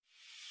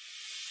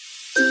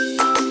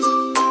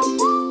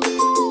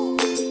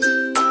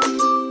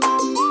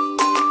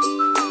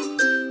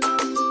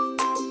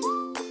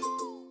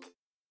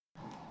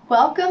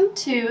Welcome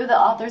to the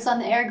Authors on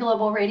the Air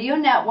Global Radio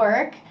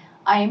Network.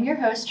 I am your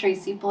host,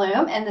 Tracy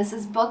Bloom, and this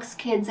is Books,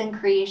 Kids, and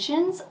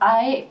Creations.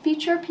 I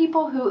feature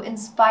people who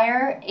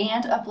inspire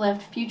and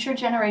uplift future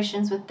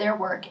generations with their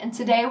work. And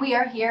today we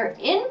are here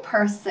in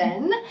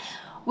person,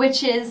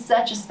 which is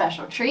such a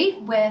special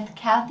treat, with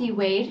Kathy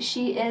Wade.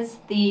 She is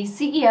the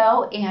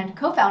CEO and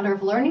co-founder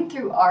of Learning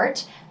Through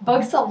Art,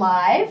 Books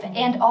Alive,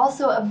 and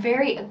also a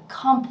very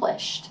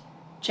accomplished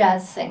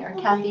jazz singer.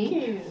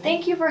 Kathy,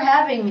 thank you for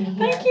having me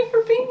here. Thank you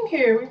for being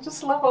here. We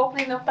just love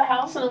opening up the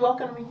house and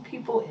welcoming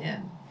people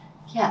in.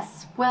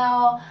 Yes,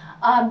 well,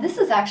 this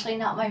is actually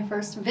not my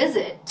first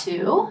visit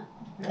to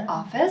the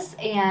office,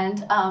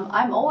 and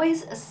I'm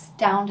always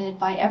astounded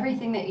by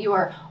everything that you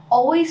are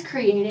always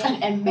creating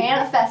and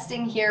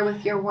manifesting here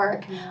with your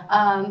work.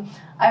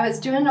 I was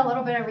doing a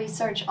little bit of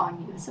research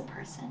on you as a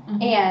person,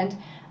 and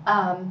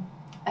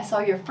I saw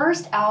your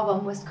first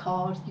album was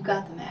called You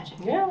Got the Magic.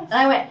 Yes. And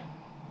I went,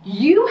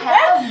 you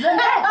have the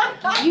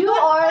magic. You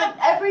are,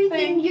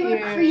 everything you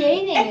are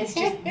creating is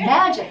just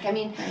magic. I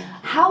mean,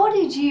 how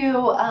did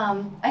you,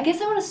 I guess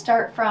I want to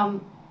start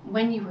from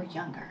when you were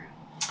younger.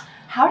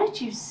 How did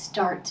you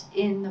start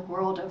in the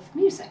world of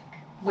music?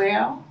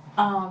 Well,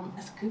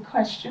 that's a good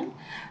question.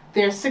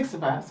 There's 6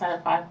 of us. I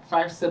have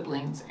five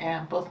siblings,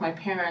 and both my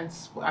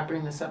parents, I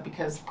bring this up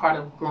because part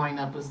of growing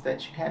up was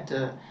that you had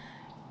to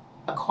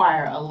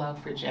acquire a love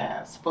for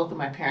jazz. Both of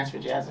my parents were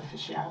jazz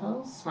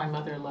aficionados. My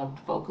mother loved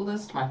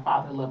vocalists. My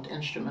father loved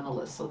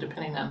instrumentalists. So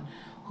depending on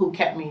who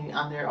kept me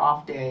on their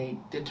off day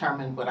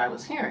determined what I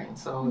was hearing.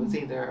 So it was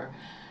either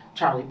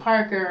Charlie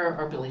Parker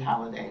or Billie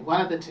Holiday, one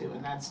of the two.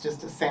 And that's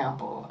just a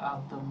sample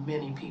of the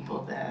many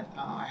people that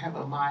I have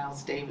a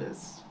Miles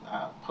Davis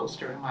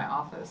poster in my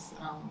office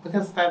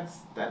because that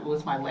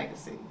was my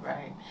legacy,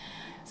 right?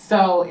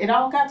 So it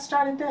all got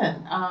started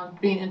then,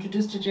 being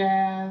introduced to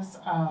jazz.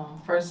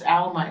 First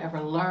album I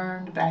ever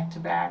learned back to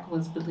back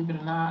was, believe it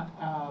or not,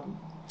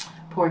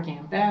 Porgy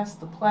and Bess,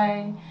 the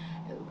play,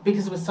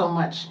 because there was so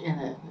much in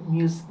it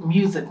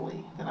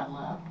musically that I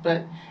loved.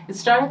 But it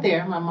started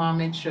there. My mom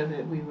made sure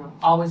that we were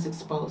always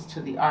exposed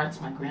to the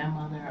arts. My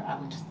grandmother,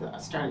 I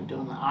started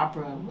doing the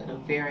opera at a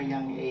very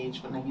young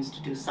age when I used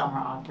to do summer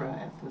opera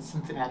at the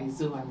Cincinnati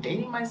Zoo. I'm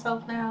dating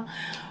myself now.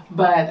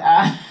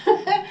 But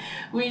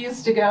we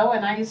used to go,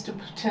 and I used to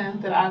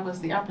pretend that I was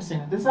the opera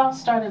singer. This all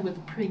started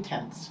with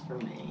pretense for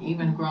me.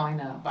 Even growing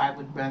up, I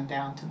would run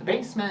down to the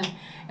basement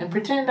and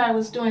pretend I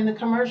was doing the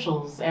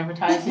commercials,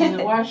 advertising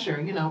the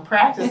washer,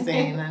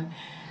 practicing. And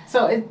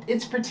so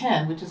it's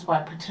pretend, which is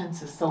why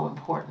pretense is so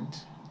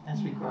important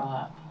as we grow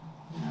up.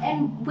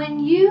 And when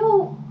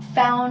you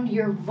found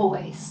your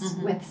voice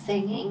with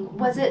singing,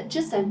 was it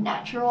just a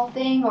natural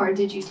thing, or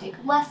did you take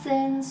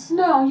lessons?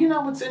 No,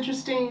 what's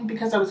interesting,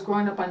 because I was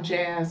growing up on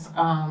jazz,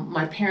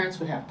 my parents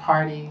would have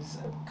parties,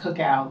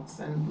 cookouts,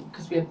 and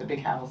because we had the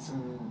big house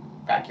and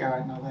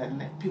backyard and all that,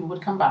 and people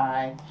would come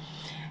by.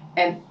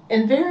 And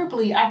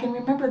invariably, I can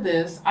remember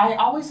this, I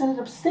always ended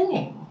up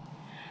singing.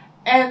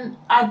 And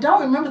I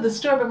don't remember the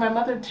story, but my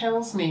mother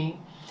tells me,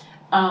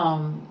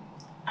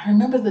 I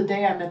remember the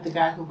day I met the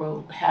guy who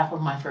wrote half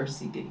of my first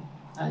CD,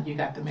 You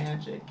Got the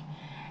Magic.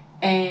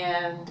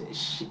 And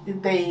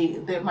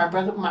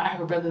I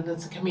have a brother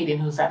that's a comedian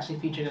who's actually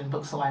featured in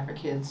Books Alive for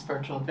Kids,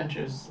 Virtual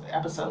Adventures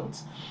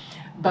episodes.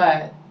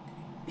 But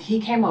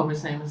he came over,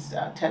 his name is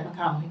Ted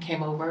McConnell. He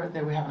came over,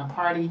 they were having a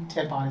party,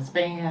 Ted bought his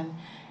band.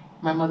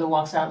 My mother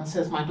walks out and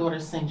says, my daughter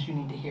sings, you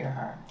need to hear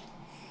her.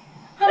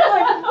 I'm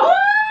like, what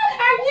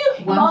are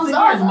you? Once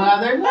again,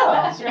 mother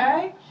knows,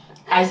 right?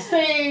 I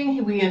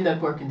sing, we end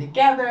up working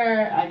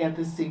together, I got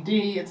this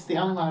CD, it's the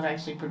only one I've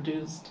actually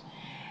produced,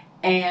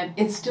 and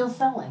it's still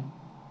selling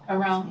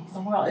around the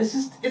world.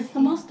 It's the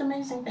most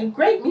amazing thing,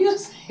 great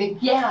music.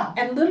 Yeah.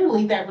 And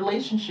literally that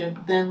relationship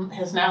then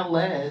has now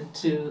led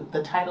to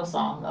the title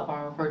song of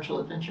our Virtual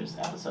Adventures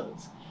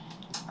episodes.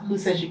 Who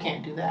Says You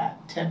Can't Do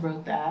That? Ted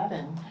wrote that,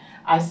 and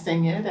I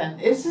sing it,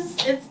 and it's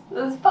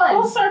fun.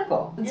 Full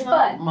circle. It's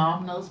fun.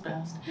 Mom knows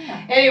best.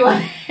 Yeah.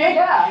 Anyway.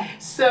 Yeah.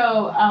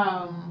 So,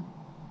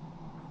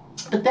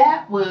 but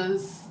that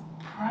was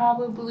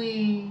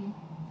probably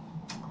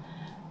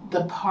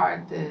the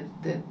part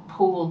that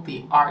pulled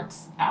the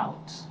arts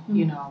out,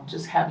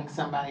 just having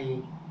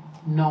somebody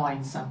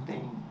knowing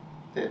something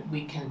that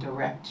we can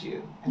direct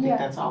you. I think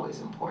that's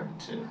always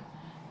important too,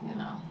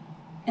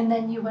 And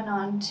then you went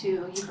on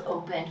you've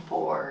opened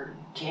for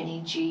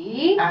Kenny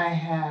G. I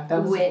have.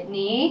 That was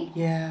Whitney.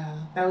 Yeah.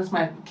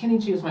 Kenny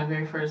G was my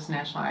very first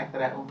national act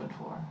that I opened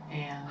for.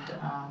 And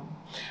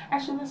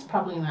actually, that's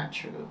probably not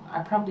true.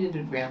 I probably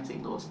did Ramsey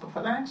Lewis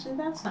before. Actually,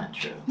 that's not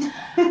true.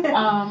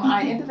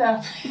 I ended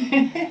up,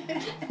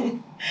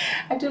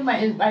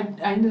 I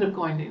ended up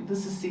going to,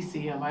 this is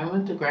CCM. I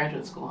went to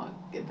graduate school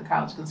at the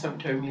College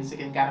Conservatory of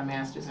Music and got a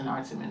master's in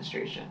arts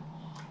administration,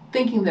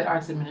 thinking that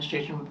arts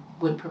administration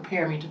would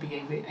prepare me to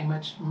be a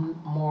much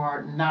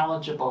more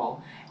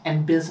knowledgeable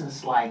and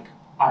business-like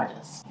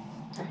artist.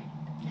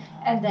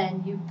 And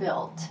then you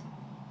built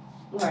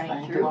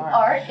Learning Through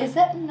Art. Is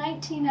that in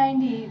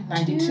 1992?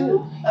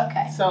 92.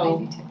 Okay. So,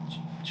 92.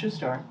 True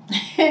story.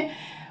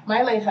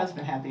 My late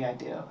husband had the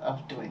idea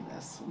of doing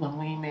this. When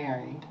we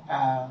married,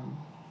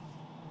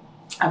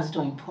 I was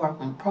doing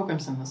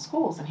programs in the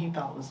schools, and he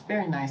thought it was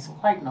very nice and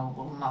quite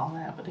noble and all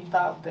that, but he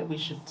thought that we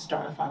should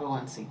start a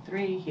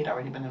 501c3. He'd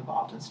already been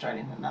involved in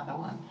starting another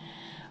one.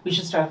 We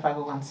should start a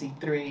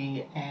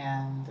 501c3,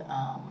 and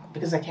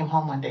because I came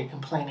home one day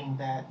complaining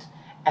that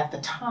at the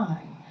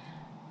time,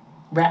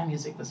 rap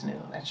music was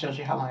new. That shows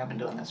you how long I've been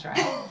doing this, right?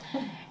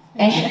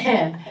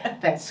 And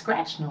that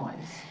scratch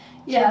noise,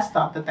 kids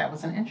thought that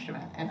was an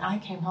instrument. And I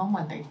came home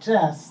one day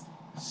just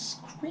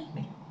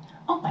screaming,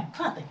 "Oh my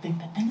God, they think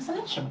that thing is an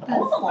instrument."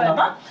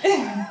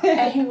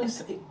 And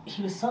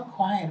he was so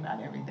quiet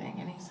about everything.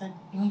 And he said,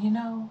 "Well, you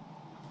know,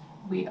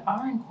 we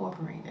are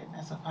incorporated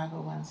as a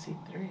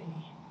 501c3.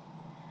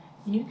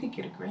 You could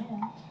get a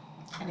grant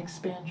and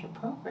expand your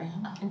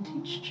program and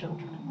teach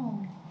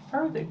children,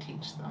 further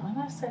teach them." And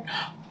I said,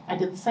 I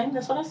did the same.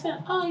 That's what I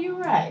said. "Oh, you're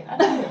right. I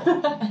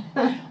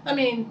did." I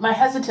mean, my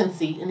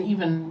hesitancy, and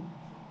even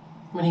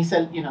when he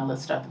said,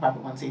 let's start the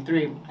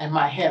 501c3, in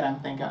my head I'm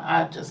thinking,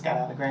 I just got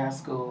out of grad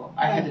school.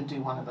 I had to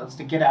do one of those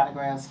to get out of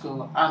grad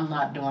school. I'm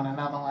not doing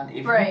another one. If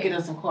you get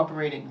us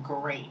incorporated,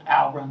 great.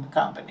 I'll run the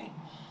company.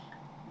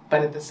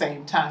 But at the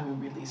same time,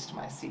 we released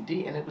my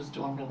CD, and it was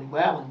doing really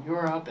well in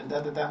Europe, and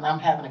and I'm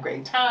having a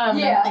great time.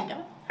 And I'm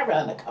thinking, I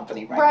run a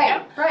company right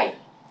now. Right.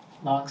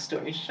 Long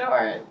story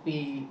short,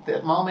 the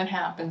moment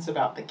happens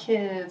about the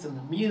kids and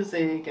the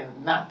music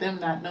and them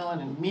not knowing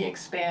and me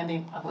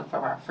expanding. I went for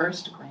our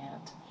first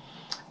grant.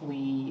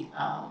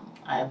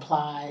 I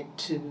applied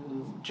to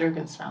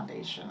Juergens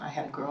Foundation. I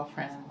had a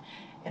girlfriend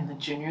in the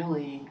junior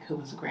league who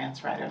was a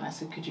grants writer, and I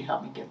said, "Could you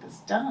help me get this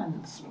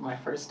done?" This was my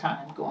first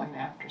time going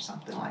after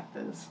something like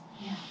this.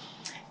 Yeah.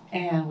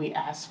 And we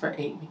asked for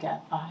 8, we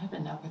got 5,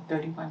 and now we're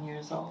 31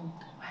 years old.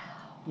 Wow.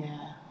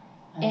 Yeah.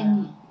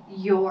 And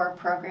your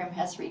program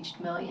has reached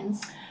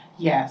millions.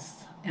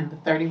 Yes. In the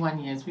 31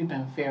 years, we've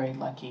been very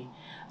lucky.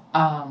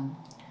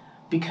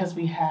 Because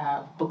we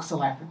have Books of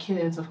Life for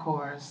Kids, of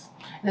course.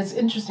 And it's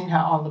interesting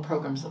how all the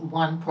programs,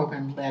 one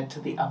program led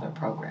to the other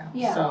program.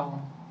 Yeah. So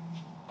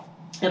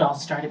it all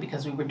started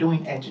because we were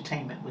doing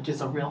edutainment, which is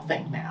a real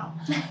thing now.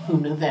 Who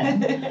knew then?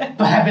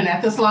 But I've been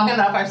at this long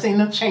enough. I've seen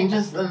the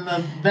changes in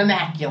the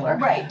vernacular.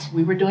 Right.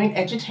 We were doing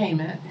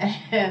edutainment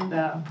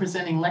and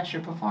presenting lecture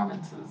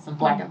performances. And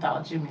Black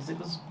Anthology of Music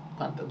was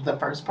the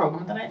first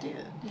program that I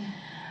did.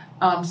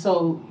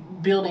 So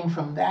building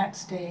from that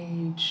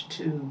stage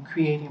to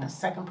creating a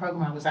second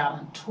program, I was out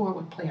on tour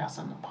with Playhouse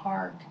in the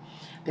Park,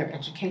 their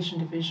education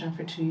division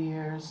for 2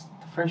 years.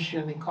 The first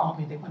year they called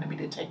me, they wanted me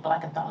to take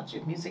Black Anthology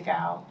of Music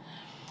out.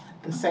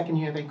 The second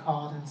year they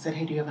called and said,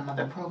 "Hey, do you have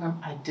another program?"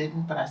 I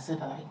didn't, but I said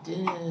that I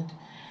did.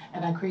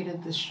 And I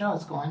created this show.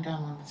 It's going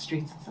down on the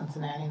streets in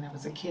Cincinnati, and there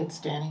was a kid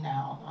standing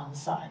out on the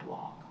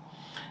sidewalk,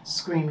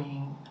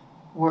 screaming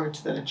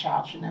words that a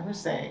child should never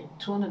say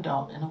to an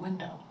adult in a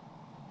window.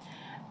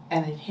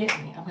 And it hit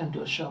me. I'm going to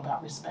do a show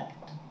about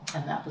respect.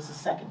 And that was the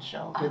second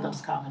show, Rhythms,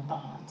 Common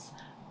Bonds.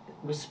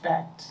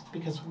 Respect,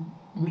 because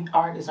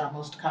art is our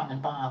most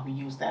common bond. We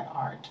use that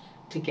art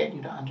to get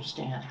you to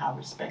understand how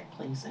respect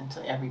plays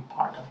into every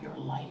part of your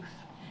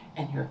life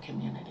and your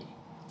community.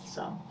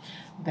 So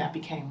that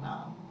became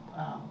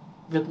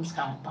Rhythms,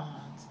 Common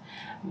Bonds.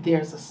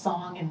 There's a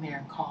song in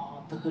there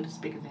called "The Hood is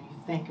Bigger Than You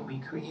Think," and we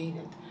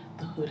created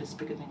 "The Hood is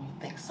Bigger Than You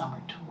Think" summer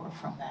tour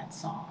from that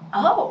song.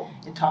 Oh.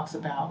 It talks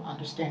about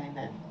understanding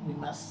that we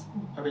must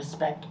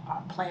respect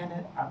our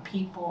planet, our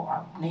people,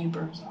 our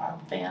neighbors, our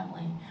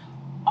family,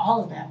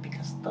 all of that,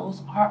 because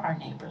those are our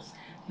neighbors,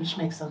 which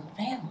makes them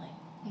family,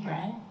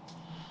 right?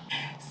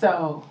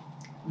 So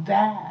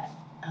that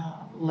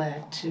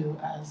led to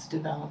us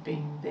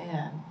developing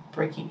then,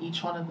 breaking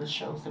each one of the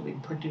shows that we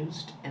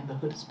produced in the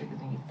Hood is Bigger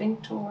Than You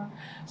Think tour.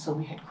 So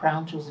we had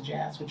Crown Jewels of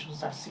Jazz, which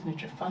was our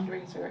signature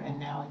fundraiser, and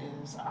now it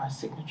is our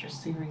signature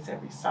series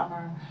every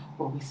summer,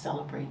 where we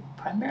celebrate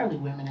primarily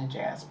women in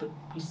jazz, but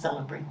we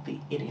celebrate the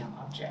idiom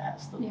of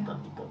jazz, the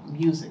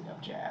music of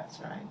jazz,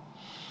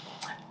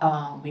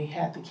 right? We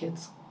had the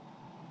Kids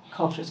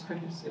Cultures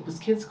Critters. It was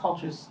Kids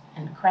Cultures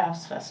and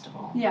Crafts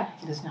Festival. Yeah.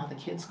 It is now the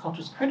Kids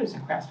Cultures Critters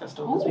and Crafts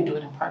Festival, because we do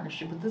it in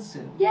partnership with the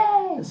zoo.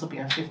 Yay! This will be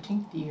our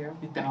 15th year.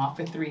 We've been off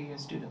for 3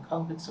 years due to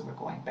COVID, so we're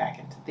going back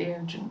into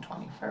there June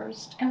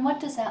 21st. And what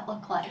does that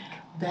look like?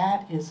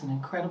 That is an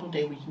incredible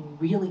day where you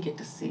really get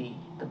to see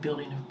the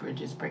building of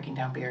bridges, breaking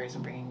down barriers,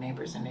 and bringing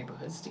neighbors and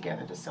neighborhoods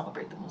together to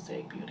celebrate the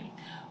mosaic beauty.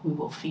 We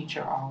will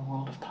feature our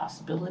world of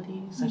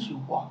possibilities as you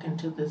walk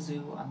into the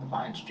zoo on the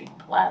Vine Street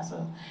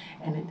Plaza,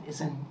 and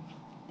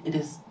it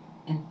is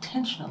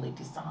intentionally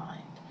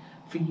designed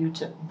for you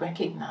to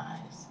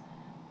recognize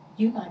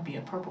you might be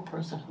a purple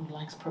person who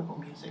likes purple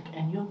music,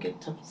 and you'll get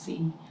to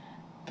see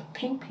the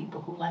pink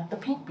people who like the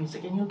pink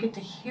music, and you'll get to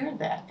hear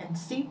that and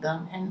see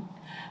them, and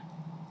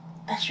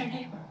that's your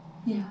neighbor.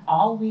 Yeah.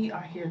 All we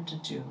are here to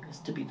do is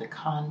to be the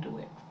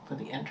conduit for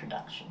the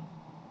introduction.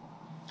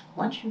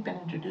 Once you've been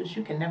introduced,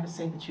 you can never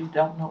say that you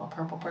don't know a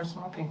purple person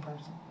or a pink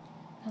person.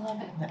 I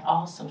love it. And that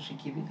also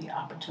should give you the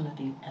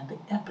opportunity and the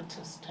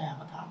impetus to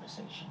have a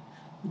conversation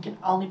We can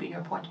only be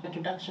your point of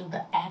introduction.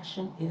 The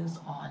action is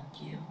on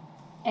you.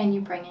 And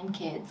you bring in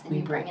kids, and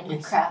you bring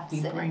in crafts,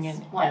 and it's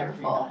wonderful.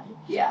 Everybody.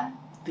 Yeah.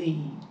 The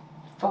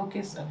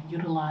focus of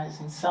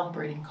utilizing,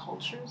 celebrating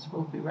cultures,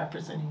 we're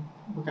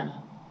going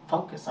to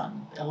focus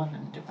on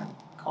 11 different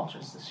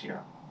cultures this year,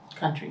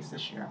 countries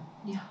this year.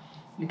 Yeah.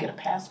 You get a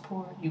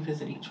passport, you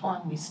visit each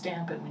one, we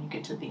stamp it. When you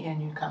get to the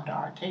end, you come to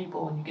our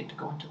table, and you get to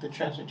go into the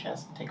treasure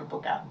chest and take a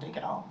book out and take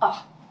it home.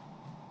 Oh.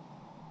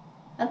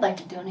 I'd like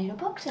to donate a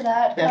book to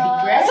that. That'd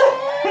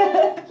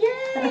be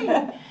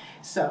great. Yay!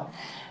 So,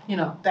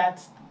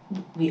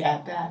 we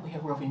add that. We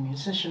have roving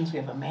musicians. We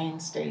have a main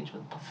stage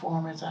with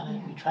performers on it.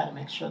 Yeah. We try to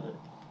make sure that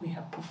we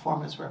have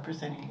performers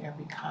representing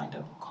every kind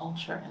of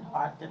culture and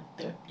art that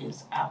there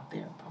is out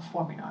there,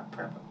 performing art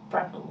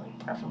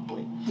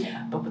preferably.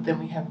 Yeah. But then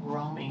we have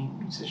roaming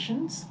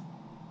musicians.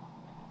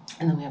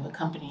 And then we have a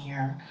company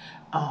here,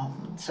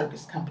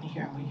 circus company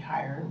here, and we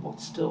hire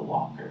still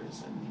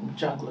walkers and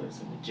jugglers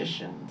and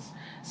magicians,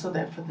 so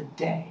that for the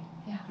day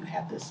you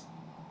have this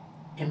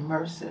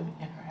immersive,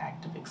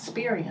 interactive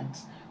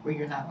experience where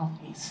you're not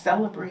only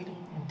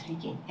celebrating and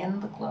taking in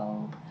the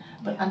globe,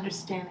 but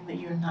understanding that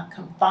you're not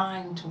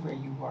confined to where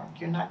you work,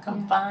 you're not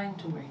confined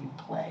to where you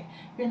play,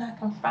 you're not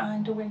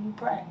confined to where you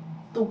pray.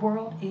 The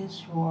world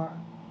is your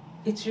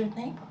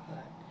neighborhood.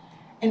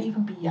 And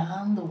even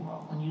beyond the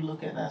world, when you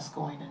look at us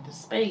going into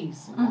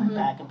space and going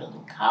back and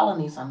building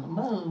colonies on the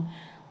moon,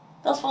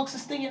 those folks are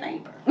still your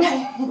neighbor.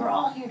 We're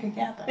all here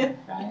together, right?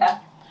 Yeah.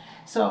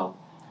 So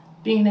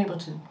being able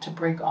to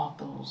break off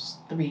those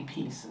 3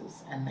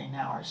 pieces, and they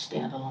now are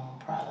standalone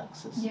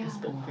products, has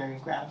been very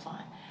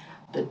gratifying.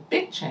 The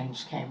big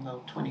change came,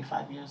 though,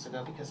 25 years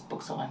ago, because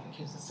Books of Life for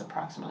Kids is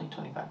approximately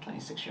 25,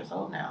 26 years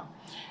old now,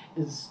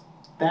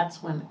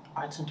 that's when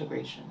arts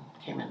integration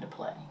came into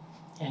play.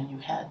 And you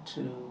had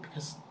to,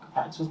 because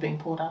arts was being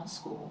pulled out of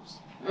schools.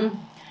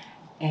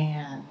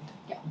 And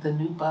the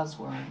new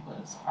buzzword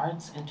was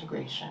arts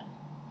integration,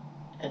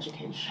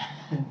 education.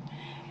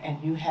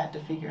 And you had to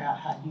figure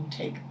out how you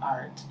take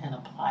art and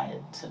apply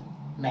it to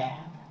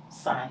math,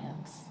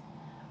 science,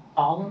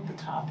 all of the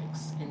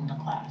topics in the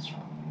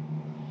classroom.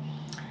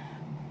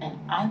 And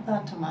I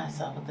thought to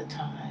myself at the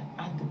time,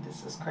 I think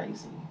this is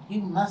crazy.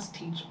 You must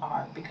teach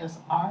art, because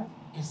art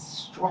is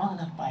strong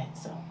enough by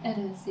itself. It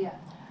is, yeah.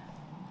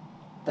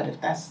 But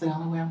if that's the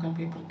only way I'm going to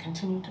be able to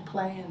continue to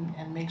play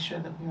and make sure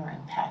that we are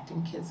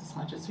impacting kids as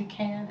much as we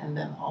can, and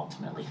then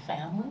ultimately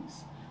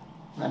families,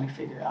 let me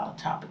figure out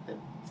a topic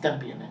that's going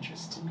to be of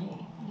interest to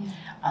me. Yeah.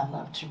 I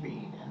love to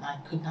read, and I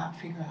could not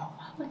figure out,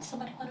 why would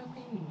somebody want to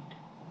read?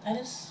 That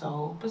is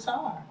so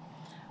bizarre.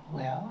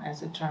 Well,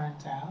 as it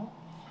turns out,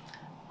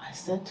 I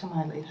said to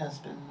my late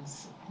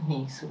husband's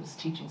niece, who was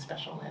teaching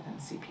special ed in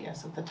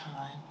CPS at the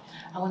time,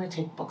 I want to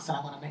take books and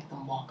I want to make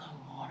them walk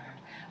on water.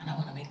 And I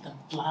want to make them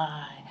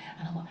fly.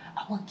 And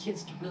I want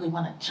kids to really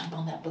want to jump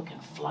on that book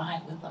and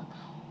fly with them.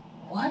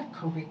 What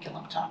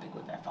curriculum topic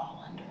would that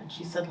fall under? And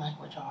she said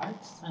language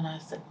arts. And I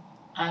said,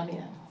 I'm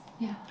in.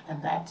 Yeah.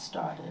 And that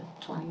started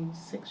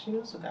 26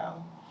 years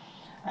ago.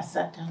 I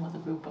sat down with a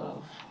group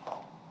of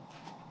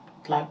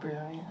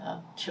librarians,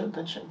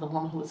 the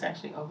woman who was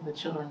actually over the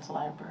children's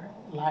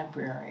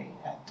library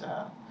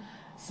at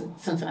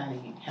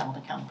Cincinnati,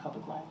 Hamilton County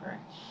Public Library.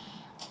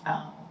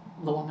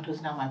 The woman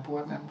who's now my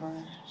board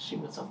member, she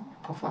was a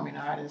performing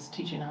artist,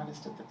 teaching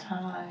artist at the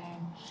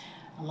time.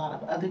 A lot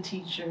of other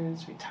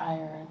teachers,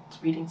 retired,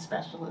 reading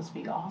specialists,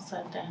 we all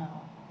sat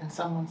down in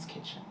someone's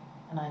kitchen.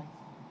 And I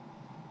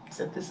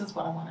said, this is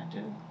what I want to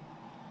do.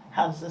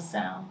 How does this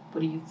sound?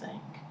 What do you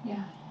think?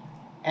 Yeah.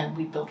 And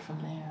we built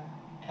from there.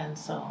 And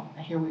so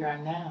here we are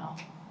now,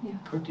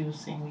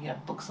 producing. We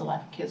have Books of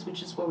Life for Kids,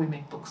 which is where we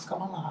make books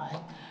come alive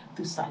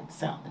through sight,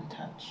 sound, and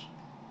touch.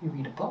 You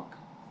read a book,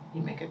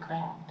 you make a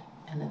craft,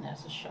 and then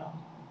there's a show.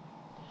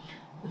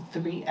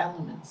 The 3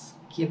 elements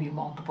give you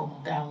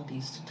multiple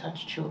modalities to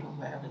touch children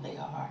wherever they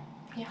are.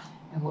 Yeah.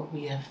 And what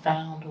we have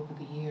found over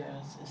the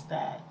years is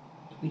that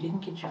if we didn't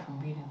get you from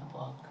reading the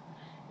book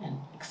and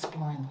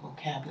exploring the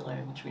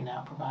vocabulary, which we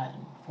now provide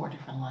in 4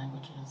 different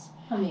languages.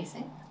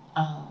 Amazing.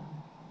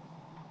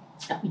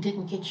 If we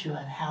didn't get you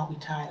at how we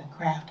tied a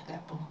craft to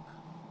that book.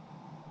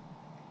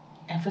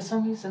 And for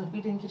some reason, if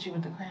we didn't get you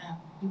with the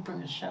craft, you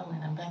bring a show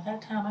in, and by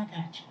that time I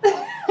got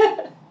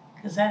you.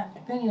 Because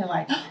then you're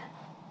like,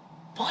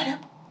 boy,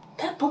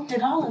 that book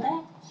did all of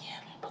that. Yeah,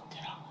 that book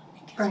did all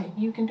of it. Right.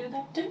 You can do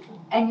that too.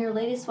 And your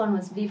latest one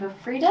was Viva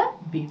Frida?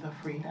 Viva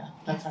Frida.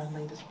 That's our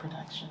latest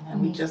production.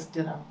 And we just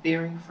did our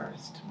very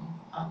first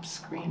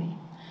screening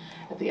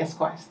at the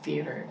Esquire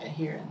Theater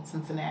here in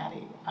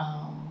Cincinnati.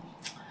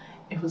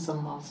 It was the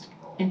most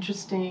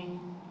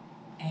interesting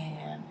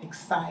and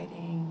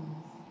exciting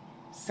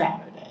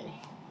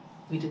Saturday.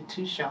 We did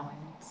 2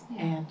 showings,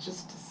 and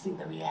just to see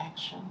the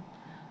reaction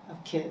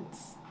of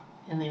kids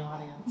in the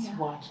audience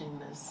watching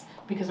this,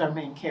 because our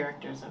main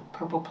character is a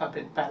purple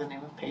puppet by the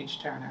name of Paige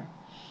Turner,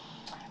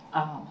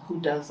 who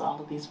does all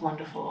of these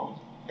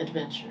wonderful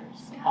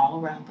adventures all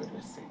around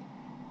literacy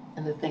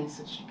and the things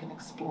that she can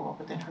explore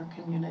within her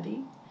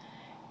community,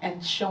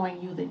 and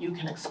showing you that you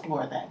can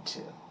explore that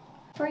too.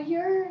 For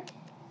your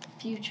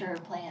future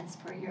plans,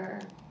 for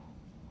your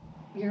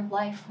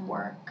life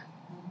work,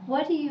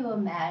 what do you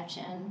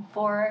imagine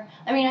for?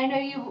 I mean, I know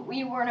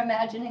you weren't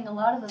imagining a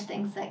lot of the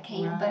things that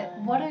came, Right. but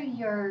what are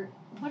your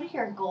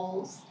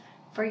goals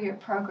for your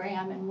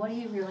program, and what do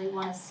you really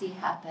want to see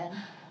happen?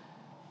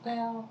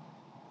 Well,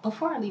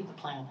 before I leave the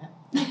planet,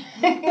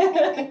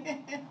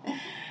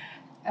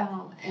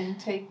 and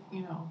take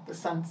the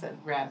sunset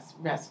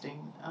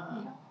resting.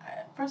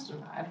 First of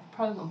all, I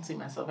probably don't see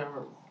myself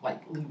ever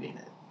leaving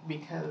it,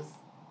 because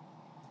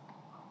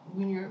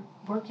when you're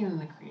working in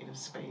the creative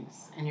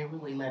space and you're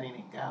really letting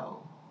it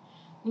go,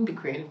 you can be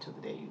creative till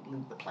the day you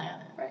leave the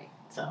planet. Right.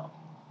 So,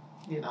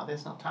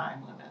 there's no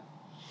time limit.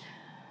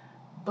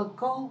 But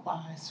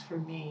goal-wise for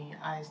me,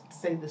 I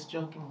say this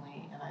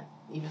jokingly, and I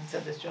even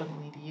said this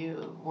jokingly to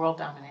you, world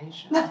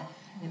domination.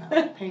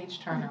 Page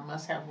Turner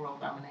must have world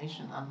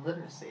domination on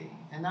literacy,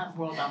 and not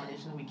world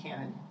domination that we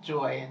can't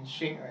enjoy and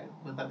share it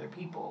with other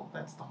people.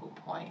 That's the whole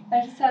point.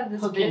 I just have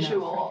this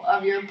visual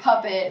of your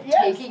puppet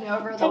taking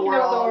over the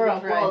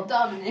world, right. World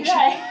domination.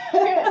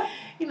 Right.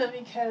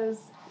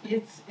 Because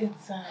it's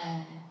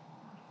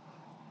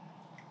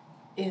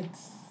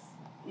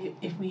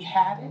if we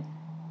had it,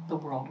 the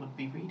world would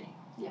be reading.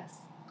 Yes.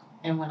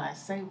 And when I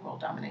say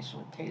world domination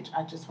with Paige,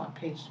 I just want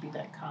Paige to be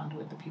that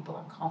conduit that people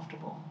are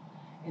comfortable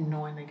in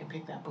knowing they can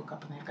pick that book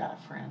up and they've got a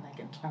friend they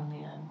can turn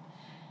in.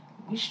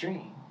 We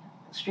stream.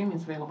 Streaming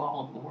is available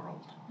all over the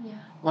world. Yeah.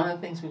 One of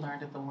the things we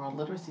learned at the World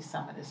Literacy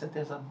Summit is that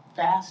there's a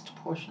vast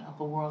portion of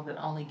the world that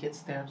only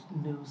gets their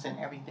news and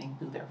everything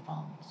through their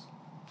phones.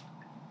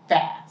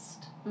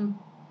 Vast. Mm.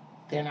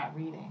 They're not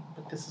reading,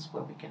 but this is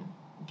where we can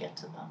get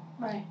to them.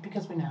 Right.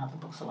 Because we now have the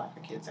Books Alive for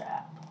Kids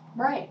app.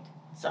 Right.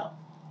 So,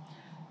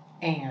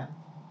 and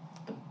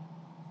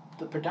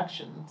the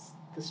productions,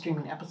 the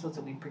streaming episodes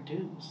that we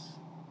produce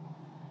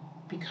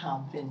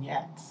become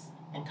vignettes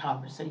and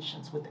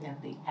conversations within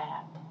the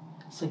app.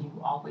 So you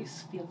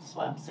always feel, that's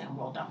why I'm saying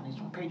world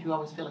domination with Paige, you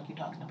always feel like you're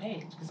talking to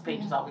Paige, because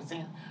Paige is always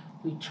saying,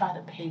 we try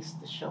to pace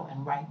the show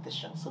and write the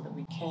show so that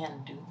we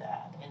can do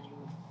that, and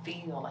you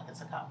feel like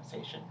it's a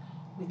conversation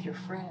with your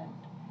friend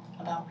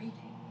about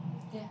reading.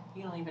 Yeah.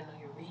 You don't even know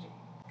you're reading,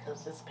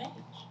 because it's Paige.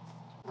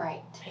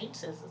 Right. Paige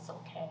says it's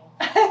okay.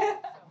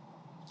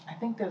 I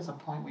think there's a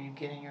point where you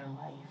get in your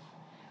life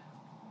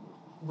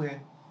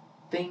where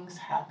things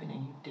happen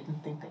and you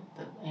didn't think that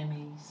the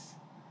EMMYs,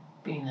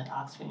 being at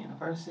Oxford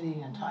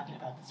University and talking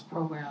about this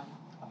program,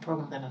 a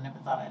program that I never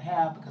thought I'd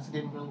have because I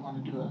didn't really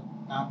want to do a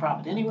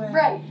nonprofit anyway.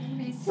 Right.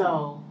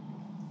 So,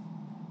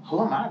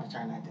 who am I to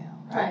turn that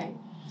down, right?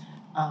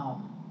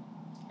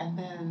 And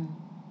then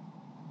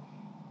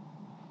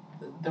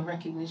the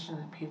recognition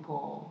that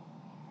people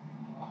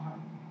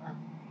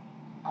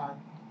are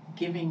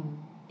giving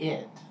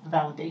it, the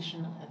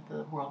validation at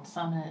the World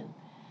Summit,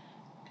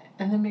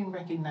 and then being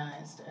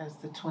recognized as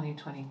the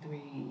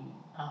 2023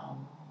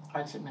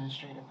 Arts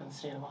Administrator for the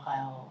state of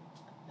Ohio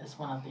as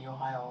one of the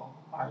Ohio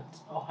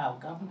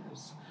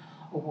Governor's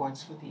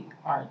Awards for the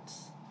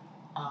Arts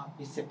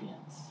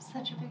recipients.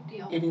 Such a big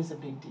deal. It is a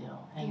big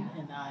deal,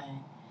 and I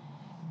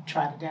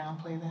try to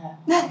downplay that,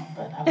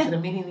 but I was at a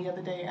meeting the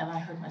other day and I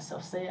heard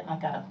myself say it and I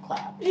got up and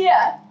clapped.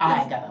 Yeah.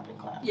 I got up and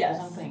clapped. Yes.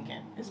 Because I'm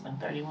thinking, it's been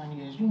 31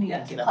 years, you need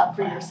to get up clap and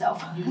for clap.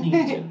 yourself. You need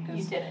to.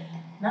 You did it.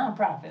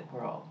 Nonprofit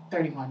world,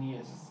 31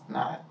 years is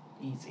not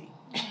easy.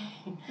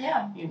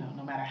 Yeah.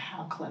 No matter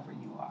how clever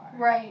you are.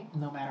 Right.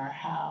 No matter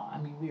how,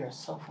 we are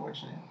so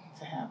fortunate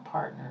to have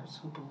partners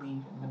who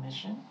believe in the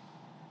mission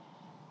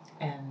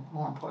and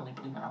more importantly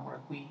believe in our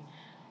work. We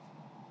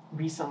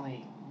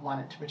recently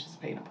wanted to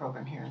participate in a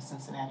program here in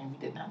Cincinnati and we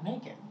did not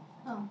make it.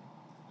 Oh.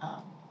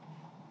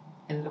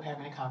 Ended up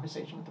having a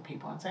conversation with the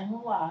people and saying,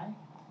 well, why?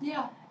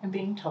 Yeah. And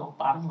being told,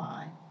 bottom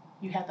line,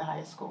 you had the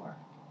highest score.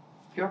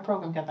 Your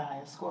program got the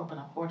highest score, but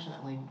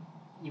unfortunately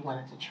you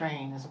wanted to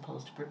train as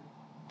opposed to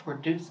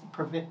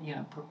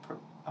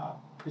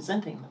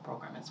presenting the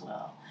program as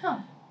well. Huh.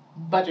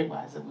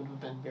 Budget-wise, it would have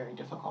been very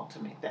difficult to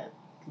make that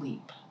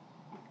leap.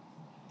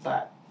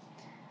 But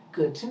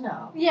good to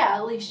know. Yeah,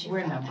 at least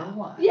we're number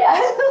one. Yeah,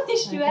 at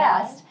least you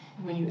asked.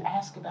 When you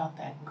ask about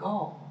that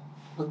goal,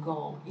 the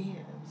goal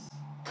is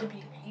to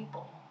be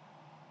able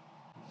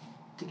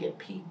to get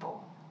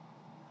people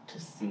to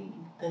see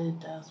that it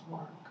does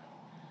work.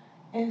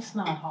 And it's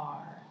not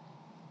hard.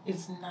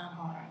 It's not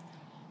hard.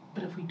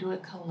 But if we do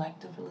it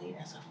collectively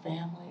as a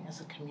family, as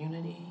a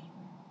community,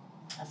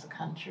 as a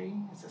country,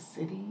 as a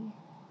city,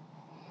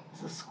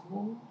 as a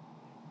school,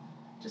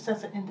 just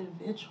as an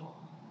individual,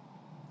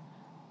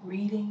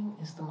 reading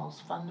is the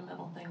most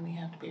fundamental thing we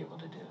have to be able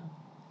to do.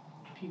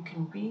 If you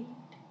can read,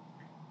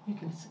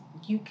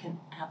 you can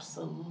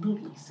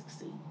absolutely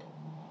succeed.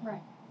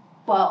 Right.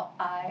 Well,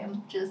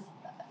 I'm just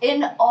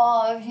in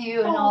awe of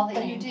you and all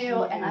that you do,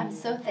 you. And I'm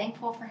so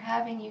thankful for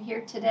having you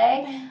here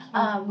today.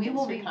 We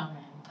will be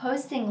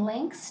posting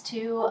links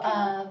to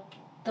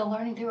the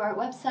Learning Through Art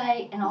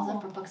website and also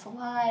for Books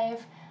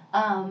Alive.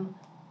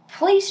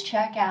 Please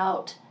check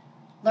out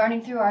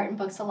Learning Through Art and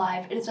Books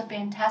Alive. It is a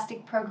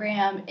fantastic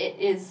program. It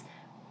is,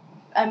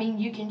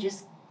 you can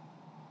just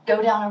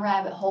go down a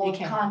rabbit hole You of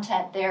can.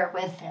 content there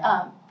with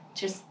Yeah.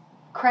 just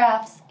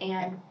crafts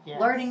and Yes.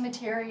 learning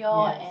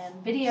material Yes.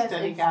 and videos.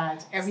 Study It's-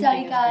 guides. Everything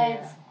study is guides.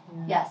 there.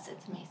 Yeah. Yes,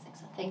 it's amazing.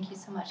 So thank you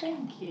so much.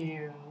 Thank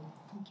you.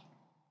 Thank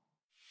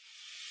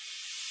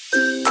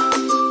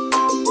you.